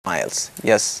Miles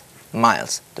yes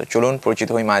Miles তো চলুন পরিচিত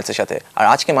হই মাইলসের সাথে আর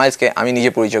আজকে মাইলসকে আমি নিজে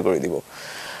পরিচয় করে দিব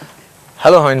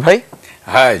হ্যালো হইন ভাই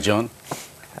Hi, John.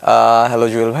 হ্যালো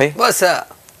জুয়েল ভাই What's up?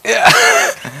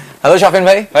 হ্যালো শাফিন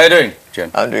ভাই How are you doing, John?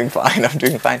 I'm doing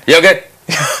fine You okay?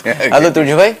 Hello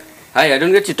Turjo ভাই Hi, I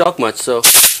don't get to talk much, so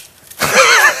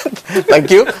thank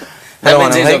you That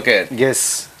means he's okay.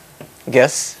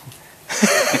 Guess.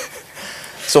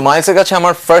 So মাইলসের কাছে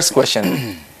আমার first question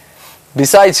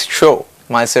besides show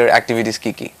মাইলসের activities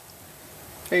কি কি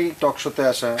এই টক শোতে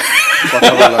আসা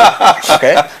কথা বলা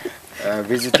ওকে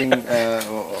visiting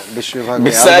বিশ্ববিভাগ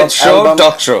Besides show,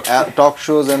 talk show.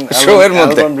 and Show এর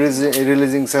মধ্যে। album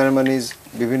releasing ceremonies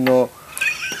বিভিন্ন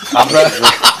আমরা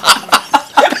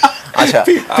আচ্ছা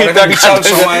একটা বিশাল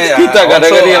সময় পিতা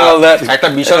কাটাকাটি and all that একটা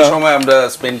বিশাল সময় আমরা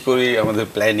স্পেন্ড করি আমাদের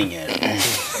প্ল্যানিং এ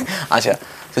আচ্ছা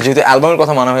তো যেহেতু অ্যালবামের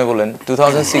কথা মনে হয় বলেন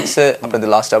 2006 এ আপনাদের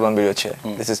লাস্ট অ্যালবাম বেরিয়েছে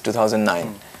this is 2009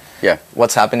 Yeah.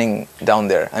 what's happening down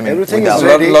there I mean everything with is the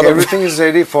ready lot of- everything is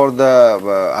ready for the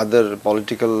other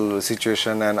political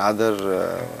situation and other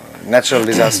natural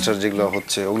disaster যেগুলো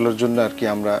হচ্ছে ওগুলোর জন্য আর কি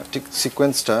আমরা ঠিক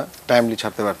সিকোয়েন্সটা টাইমলি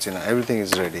ছাড়তে পারছি না everything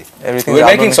is ready everything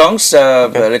We're making songs,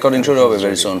 recording should be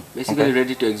very soon. basically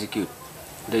ready to execute.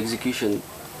 The execution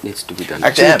needs to be done.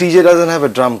 actually Damn. TJ doesn't have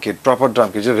a drum kit proper drum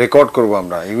kit যে record করব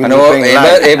আমরা মানে ও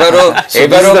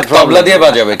এবারও তবলা দিয়ে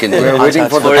বাজাবে কিন্তু we are waiting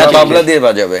for For the a তবলা দিয়ে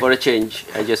বাজাবে For a change,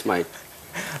 I just might.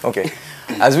 okay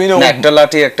as we know না, একটা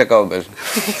লাঠি একটা কাউবেল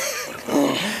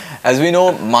as we know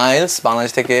Miles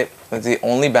Bangladesh থেকে the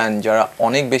only band যারা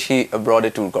অনেক বেশি abroad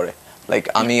এ ট্যুর করে লাইক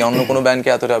আমি অন্য কোনো ব্যান্ডকে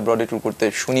এতটা abroad এ ট্যুর করতে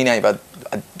শুনি নাই বা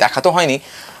দেখা তো হয়নি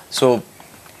so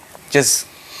just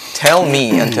tell me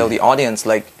and tell the audience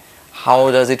like how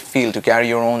does it feel to carry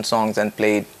your own songs and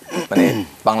play it মানে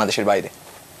বাংলাদেশের বাইরে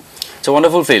ইটস আ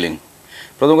ওয়ান্ডারফুল ফিলিং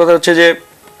প্রথম কথা হচ্ছে যে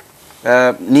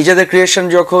নিজেদের ক্রিয়েশন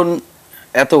যখন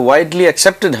এত ওয়াইডলি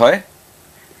অ্যাকসেপ্টেড হয়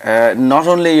not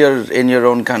only in your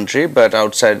own country but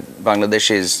outside Bangladesh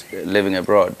is living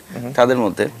abroad তাদের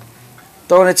মধ্যে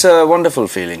তখন ইটস আ ওয়ান্ডারফুল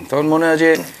ফিলিং তখন মনে হয়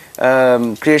যে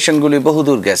ক্রিয়েশনগুলি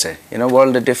বহুদূর গেছে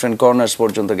ওয়ার্ল্ডের ডিফারেন্ট কর্নার্স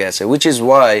পর্যন্ত গেছে which is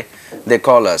why they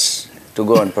call us to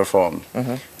go and perform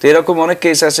তো এরকম অনেক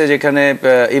কেস আছে যেখানে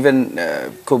ইভেন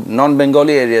খুব নন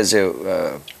বেঙ্গলি এরিয়াজে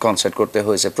কনসার্ট করতে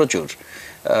হয়েছে প্রচুর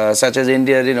such as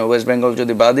India West Bengal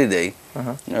যদি বাদই দেই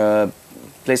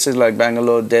places like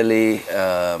Bangalore, Delhi,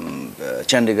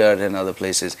 Chandigarh and other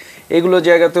places এগুলো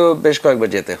জায়গাতেও বেশ কয়েকবার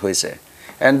যেতে হয়েছে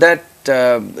and that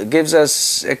gives us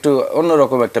একটু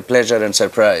অন্যরকম একটা pleasure and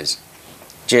surprise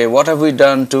যে what have we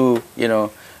done to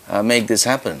make this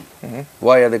happen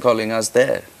why are they calling us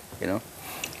there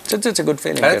so it's a good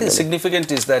feeling. I think significant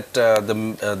is that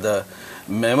the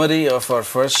memory of our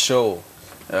first show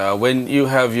when you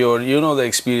have your the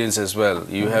experience as well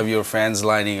you have your fans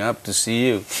lining up to see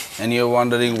you and you're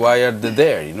wondering why are they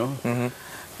there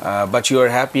but you are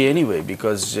happy anyway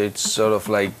because it's sort of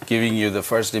like giving you the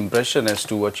first impression as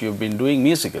to what you've been doing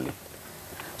musically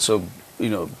so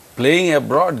playing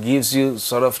abroad gives you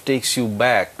sort of takes you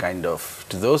back kind of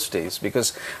to those days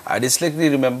because I distinctly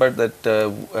remember that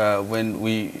when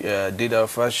we did our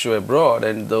first show abroad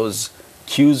and those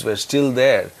cues were still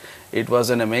there it was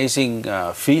an amazing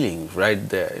feeling right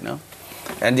there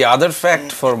and the other fact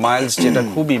for Miles যেটা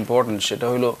খুব important সেটা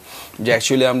হলো যে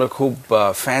actually আমরা খুব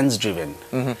fans driven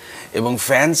এবং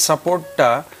fan supportটা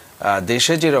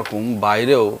দেশে যেরকম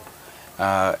বাইরেও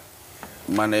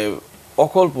মানে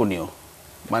অকল্পনীয়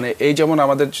মানে এই যেমন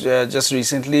আমাদের just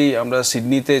recently আমরা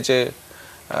সিডনিতে যে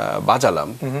বাজালাম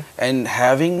and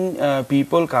having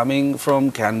people coming from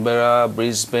Canberra,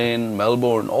 Brisbane,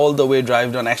 Melbourne all the way drive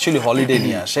down actually holiday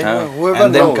niye ashe whoever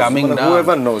and then knows, coming down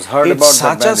whoever knows heard it's about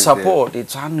such that a band support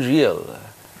it's unreal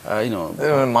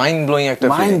mind blowing একটা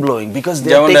mind blowing because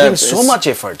they are taking so much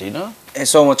effort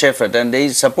so much effort and এই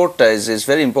সাপোর্টটা is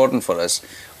very important for us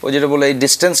ও যেটা বলে এই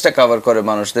ডিসটেন্সটা cover করে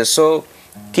মানুষ they're so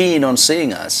keen on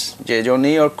seeing us যে যখন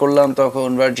নিউ ইয়র্ক করলাম তখন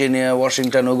ভার্জিনিয়া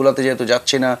ওয়াশিংটন ওগুলাতে যেহেতু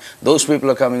যাচ্ছি না those people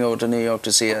are coming over to New York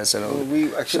to see us we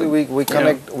actually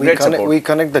we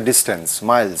connect the distance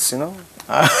miles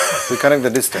we connect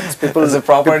the distance people It's a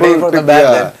proper day for the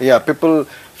band yeah people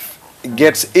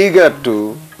gets eager to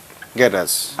get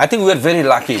us I think we are very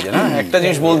lucky একটা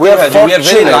জিনিস বলতে We are হয় we are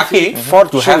very fortunate. lucky to have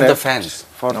Fortunate. the fans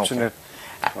fortunate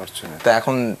তা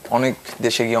এখন অনেক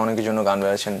দেশে গিয়ে অনেকের জন্য গান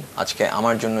বাজাচ্ছেন আজকে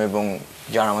আমার জন্য এবং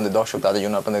যারা আমাদের দর্শক তাদের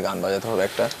জন্য আপনাদের গান বাজাতে হবে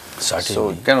একটা সো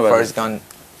কেন বাজাবো? ফার্স্ট গান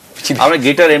আমরা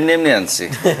গিটার এমনি আনছি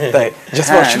তাই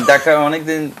জাস্ট দেখা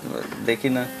অনেকদিন দেখি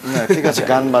না না ঠিক আছে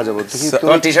গান বাজাবো দেখি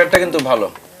তোমার টি-শার্টটা কিন্তু ভালো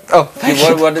oh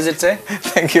what does it say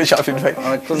thank you Shafin bhai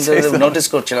অনেকক্ষণ ধরে নোটিস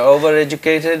করছিলাম over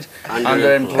educated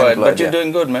under employed but you doing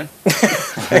good man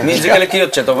musically কি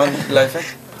হচ্ছে তোমার লাইফে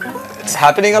It's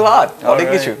happening a lot. অনেক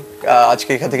Alright. কিছু আজকে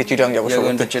এখান থেকে চিটাং যাবো You're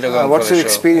going to Chittagong What's for a your show.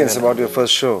 experience about your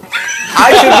first show? I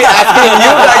should be asking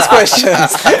you guys questions.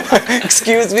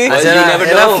 Excuse me. Well, you never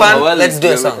enough know. fun. Well, Let's do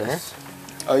a you're song. with us.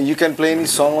 You can play any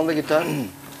song on the guitar?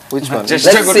 Which one? চেষ্টা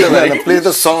Let's করতে see. পারি। Play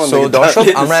the song on so the guitar. দর্শক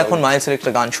আমরা এখন মাইলসের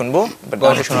একটা গান শুনবো but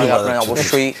গানটা শোনার আগে আপনারা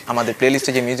অবশ্যই আমাদের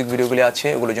প্লেলিস্টে যে মিউজিক ভিডিওগুলো আছে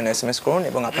ওগুলোর জন্য এসএমএস করুন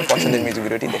এবং আপনার পছন্দের মিউজিক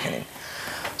ভিডিওটি দেখে নিন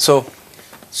so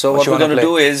So What what you we're wanna going to play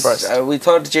do is first? we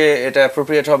thought যে এটা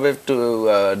appropriate হবে to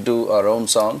do our own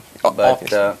song, but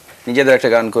obviously. নিজেদের একটা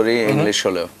গান করি English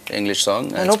হলো English song.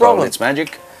 And no it's problem. It's magic.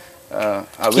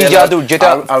 Are কি জাদু যেটা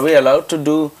are we allowed to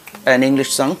do an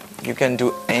English song? you can do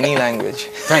any language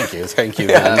Thank you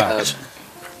very much.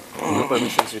 No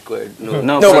permissions required. No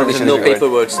No permission No required. paper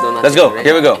words. No nothing. Let's go. right?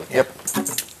 Here we go. yep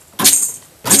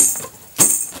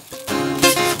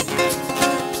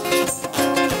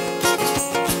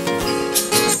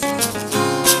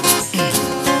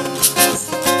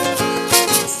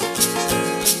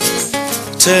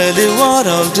Tell you what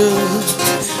I'll do,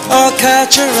 I'll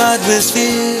catch a ride with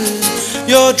you.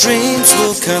 Your dreams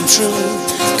will come true,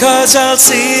 'cause I'll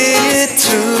see it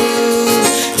through.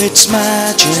 It's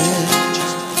magic,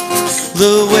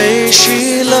 the way she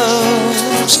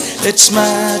loves, it's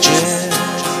magic.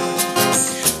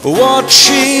 What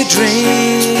she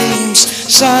dreams,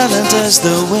 silent as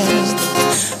the wind.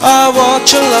 I watch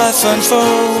her life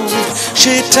unfold.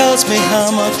 She tells me how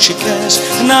much she cares,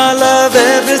 and I love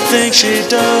everything she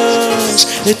does.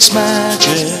 It's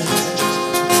magic,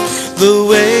 the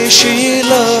way she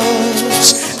loves,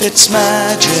 it's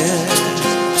magic.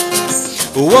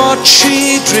 What she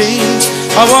dreams,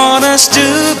 I want us to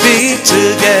be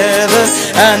together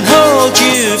and hold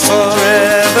you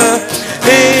forever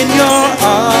in your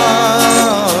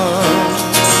arms.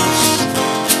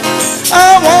 I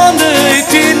wonder if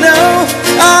you know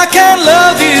I can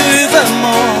love you even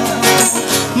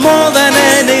more than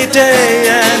any day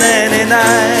and any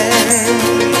night.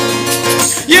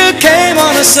 You came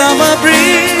on a summer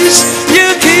breeze, you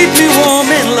keep me warm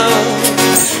in love.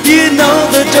 You know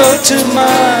the door to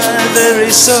my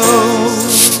very soul.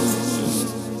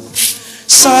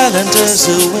 Silent as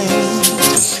the wind,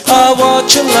 I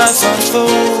watch her life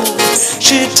unfold.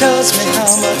 She tells me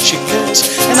how much she cares,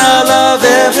 and I love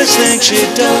everything she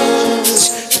does.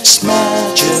 It's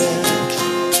magic,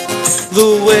 the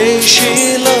way she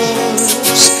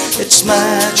loves, it's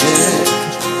magic.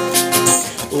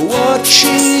 What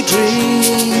she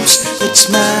dreams, it's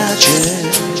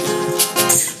magic.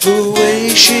 The way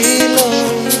she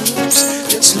loves,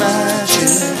 it's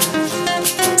magic.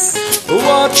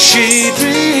 What she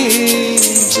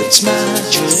dreams, it's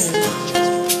magic.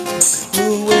 The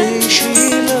way she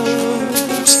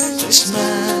loves, it's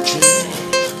magic.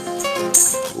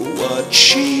 What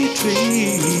she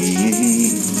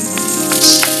dreams.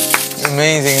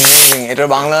 amazing এটার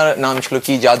বাংলার নাম ছিল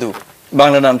কি জাদু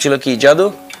বাংলা নাম ছিল কি জাদু?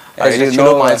 আর As এটা you ছিল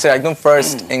know, মাইলসের একদম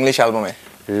first English অ্যালবামে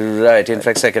right, in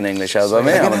fact second English album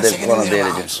one of the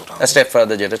origins. A Step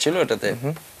Further যেটা ছিল ওটাতে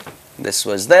this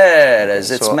was there as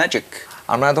it's So- magic.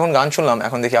 আমরা তখন গান শুনলাম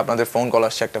এখন দেখি আপনাদের ফোন কল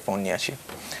আসছে একটা ফোন নিয়ে আসি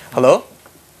হ্যালো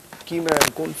কি ম্যাম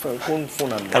কোন ফোন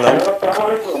আনলেন? হ্যালো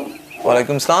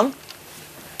ওয়ালাইকুম আসসালাম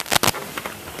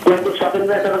শপিং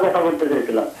ব্যাগের কথা বলতে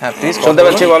চাইছিলাম হ্যাঁ প্লিজ শুনতে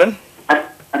পাচ্ছি বলেন।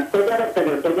 সৌদি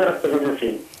আরব থেকে বলছি।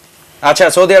 আচ্ছা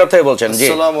সৌদি আরব থেকে বলছেন জি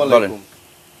আসসালামু বলেন। আলাইকুম।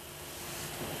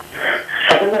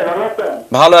 শপিং ব্যাগ ভালো আছেন?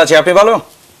 ভালো আছি, আপনি ভালো?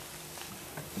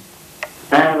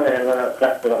 হ্যাঁ ভাই, ভালো আছি,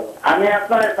 ভালো। আমি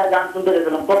আপনার একটা গান শুনতে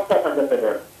চাইছিলাম প্রত্যাশা থেকে।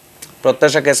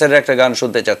 প্রত্যাশা ক্যাসেটের একটা গান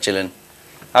শুনতে চাচ্ছিলেন,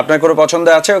 আপনার কোনো পছন্দ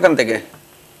আছে ওখান থেকে?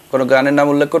 কোনো গানের নাম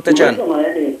উল্লেখ করতে চান?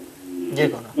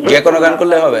 যে কোনো গান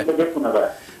করলে হবে?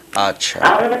 আচ্ছা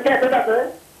আমার একটা ক্যাসেট আছে।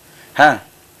 হ্যাঁ,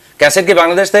 ক্যাসেট কি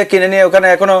বাংলাদেশ থেকে কিনে নিয়ে ওখানে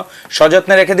এখনো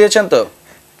সযত্নে রেখে দিয়েছেন তো?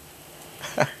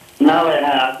 না ভাই,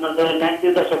 হ্যাঁ আপনার তো 90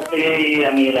 দশক থেকেই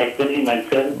আমি লাইক করি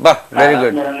মাইকেল। বাহ, very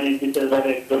good. আমি বিশেষভাবে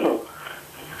একটু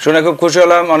শুনে খুব খুশি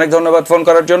হলাম, অনেক ধন্যবাদ ফোন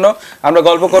করার জন্য। আমরা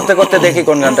গল্প করতে করতে দেখি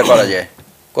কোন গানটা করা যায়,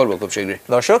 করবো খুব শীঘ্রই।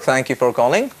 দর্শক thank you for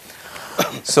calling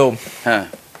so হ্যাঁ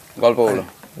গল্প বলো।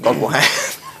 গল্প হ্যাঁ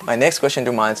my next question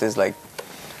two Miles is like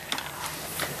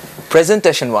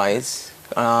presentation wise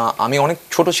আমি অনেক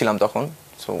ছোট ছিলাম তখন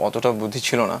সো অতটা বুদ্ধি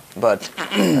ছিল না but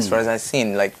as far as I seen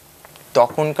like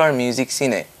তখনকার মিউজিক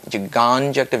সিনে যে গান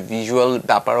যে একটা ভিজুয়াল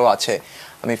ব্যাপারও আছে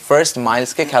আমি ফার্স্ট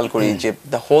মাইলসকে খেয়াল করি যে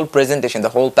the whole presentation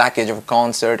the whole package of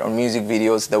concert or music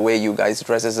videos the way you guys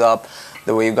dresses up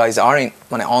the way you guys R in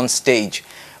মানে অন স্টেজ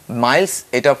মাইলস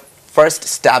এটা ফার্স্ট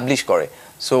স্ট্যাবলিশ করে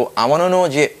so I want to know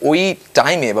যে ওই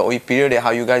টাইমে বা ওই পিরিয়ডে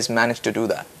how you guys manage to do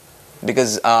that because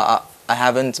I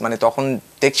haven't মানে তখন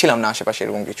দেখছিলাম না আশেপাশে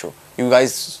এরকম কিছু you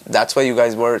guys that's why you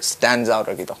guys war stands out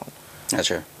আর কি তখন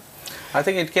আচ্ছা I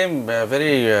think it came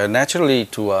very naturally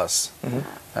to us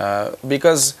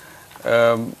because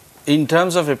in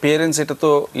terms of appearance এটা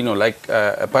তো like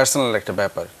a personal একটা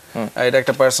ব্যাপার এটা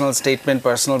একটা পার্সোনাল স্টেটমেন্ট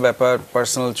পার্সোনাল ব্যাপার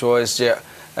পার্সোনাল চয়েস যে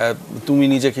তুমি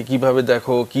নিজেকে কিভাবে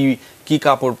দেখো কি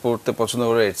কাপড় পরতে পছন্দ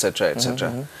করো এটসেট্রা এটসেট্রা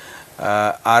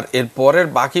আর এর পরের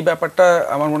বাকি ব্যাপারটা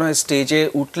আমার মনে হয় স্টেজে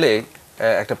উঠলে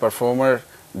একটা পারফর্মার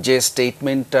যে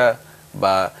স্টেটমেন্টটা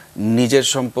বা নিজের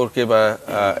সম্পর্কে বা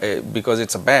বিকজ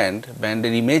ইটস আ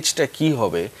ব্যান্ডের ইমেজটা কি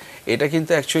হবে এটা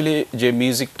কিন্তু অ্যাকচুয়ালি যে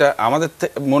মিউজিকটা আমাদের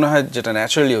মনে হয় যেটা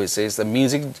ন্যাচারালি হয়েছে ইজ দ্য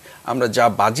মিউজিক আমরা যা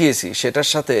বাজিয়েছি সেটার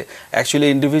সাথে অ্যাকচুয়ালি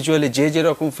ইন্ডিভিজুয়ালি যে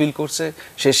যেরকম ফিল করছে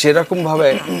সে সেরকমভাবে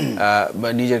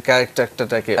নিজের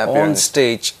ক্যারেক্টারটাকে অন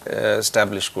স্টেজ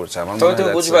এস্টাবলিশ করছে আমার মনে হয় তো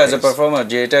বুঝবা অ্যাজ এ পারফর্মার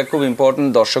যে এটা খুব ইম্পর্টেন্ট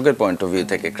দর্শকের পয়েন্ট অফ ভিউ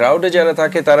থেকে ক্রাউডে যারা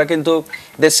থাকে তারা কিন্তু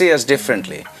দে সি আস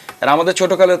ডিফারেন্টলি আর আমাদের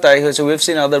ছোটকালে তাই হয়েছে we've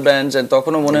scene other bands and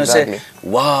তখনও মনে হয়েছে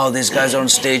wow this guys R on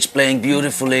stage playing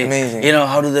beautifully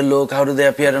how do they look how do they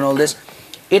appear and all this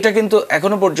এটা কিন্তু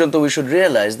এখনো পর্যন্ত we should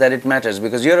realise that it matters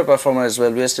because you R a performer as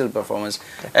well we are still performers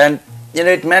and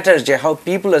it matters যে how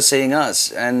people are saying us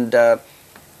and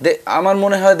আমার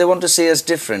মনে হয় they want to C us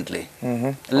differently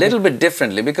little bit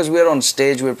differently because we are on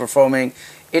stage we are performing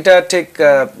এটা ঠিক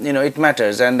ইট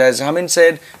matters and as হামিন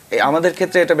shed আমাদের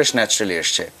ক্ষেত্রে এটা বেশ ন্যাচারালি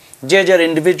এসছে যে যার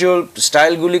ইন্ডিভিজুয়াল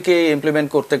স্টাইলগুলিকে ইমপ্লিমেন্ট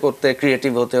করতে করতে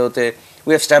ক্রিয়েটিভ হতে হতে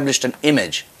we established an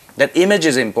image that image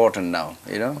is important নাও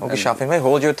ওকে শাফিন ভাই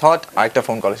হোল্ড ইউর থট আরেকটা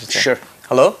ফোন কল এসেছে শিওর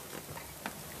হ্যালো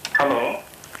হ্যালো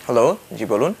হ্যালো জি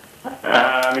বলুন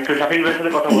আমি একটু শাফিন ভাইয়ের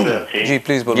সাথে কথা বলতে যাচ্ছি জি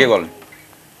প্লিজ বলুন জি বলেন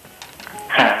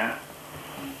হ্যাঁ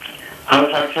হ্যালো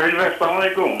শাফিন ভাই আসসালামু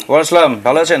আলাইকুম ওয়ালাইকুম আসসালাম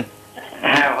ভালো আছেন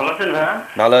হ্যাঁ ভালো আছেন ভাই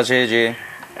ভালো আছি জি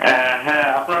হ্যাঁ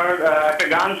আপনার একটা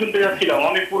গান শুনতে যাচ্ছিলাম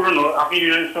অনেক পুরনো আপনি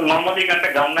নর্মালি গানটা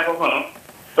গান না কখনো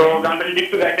তো গানটা যদি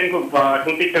একটু গাইতেন খুব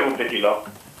শুনতে ইচ্ছা করতেছিল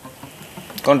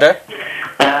কোনটা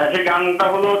সে গানটা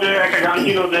হলো যে একটা গান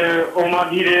ছিল যে ও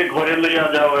মাঝিরে ঘরে লইয়া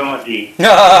যাও ও মাঝি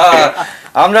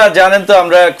আমরা জানেন তো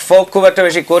আমরা ফোক খুব একটা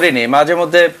বেশি করিনি মাঝে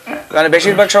মধ্যে মানে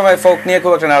বেশিরভাগ সময় ফোক নিয়ে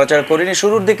খুব একটা নাড়াচাড়া করিনি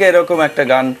শুরুর দিকে এরকম একটা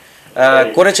গান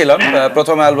করেছিলাম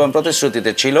প্রথম অ্যালবাম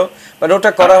প্রতিশ্রুতিতে ছিল বাট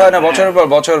ওটা করা হয় না বছরের পর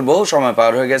বছর বহু সময়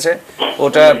পার হয়ে গেছে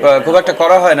ওটা খুব একটা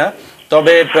করা হয় না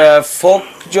তবে ফোক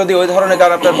যদি ওই ধরনের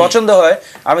গান আপনার পছন্দ হয়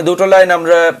আমি দুটো লাইন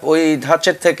আমরা ওই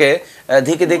ধাঁচের থেকে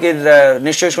ধিকে ধিকির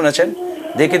নিশ্চয়ই শুনেছেন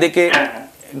ধিকে ধিকে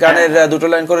গানের দুটো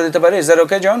লাইন করে দিতে পারি ইজ দ্যাট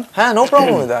ওকে জন হ্যাঁ no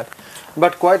problem with that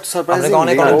but quite surprising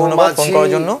অনেক অনেক ধন্যবাদ ফোন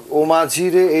করার জন্য ও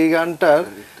মাঝিরে এই গানটার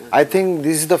I think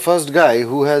this is the first guy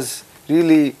who has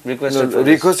really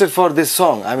requested for this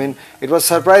song. I mean, it was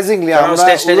surprisingly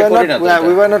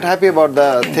we were not happy about the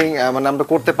thing. মানে আমরা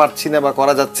করতে পারছি না বা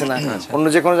করা যাচ্ছে না অন্য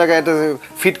যে কোনো জায়গায় এটা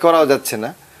ফিট করাও যাচ্ছে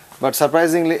না but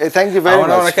surprisingly thank you very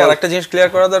much আমাকে আরেকটা জিনিস ক্লিয়ার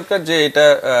করা দরকার যে এটা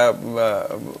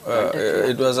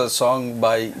ইট ওয়াজ a song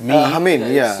by me হামিন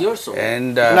yeah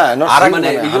and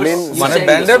মানে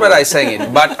ব্যান্ডের but I sang it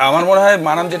but আমার মনে হয়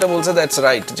মানাম যেটা বলছে দ্যাটস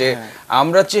রাইট যে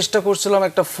আমরা চেষ্টা করছিলাম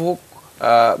একটা ফোক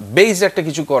বেস একটা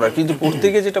কিছু করার কিন্তু পড়তে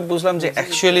গিয়ে যেটা বুঝলাম যে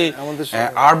অ্যাকচুয়ালি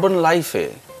আরবান লাইফে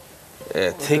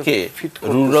থেকে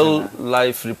রুরাল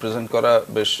লাইফ রিপ্রেজেন্ট করা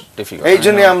বেশ ডিফিকাল্ট এই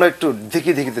জন্য আমরা একটু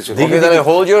দেখিতে চলি ওকে তাহলে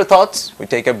hold your thoughts we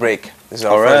take a break this is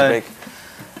our first break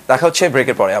দেখা হচ্ছে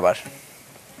ব্রেকের পরে আবার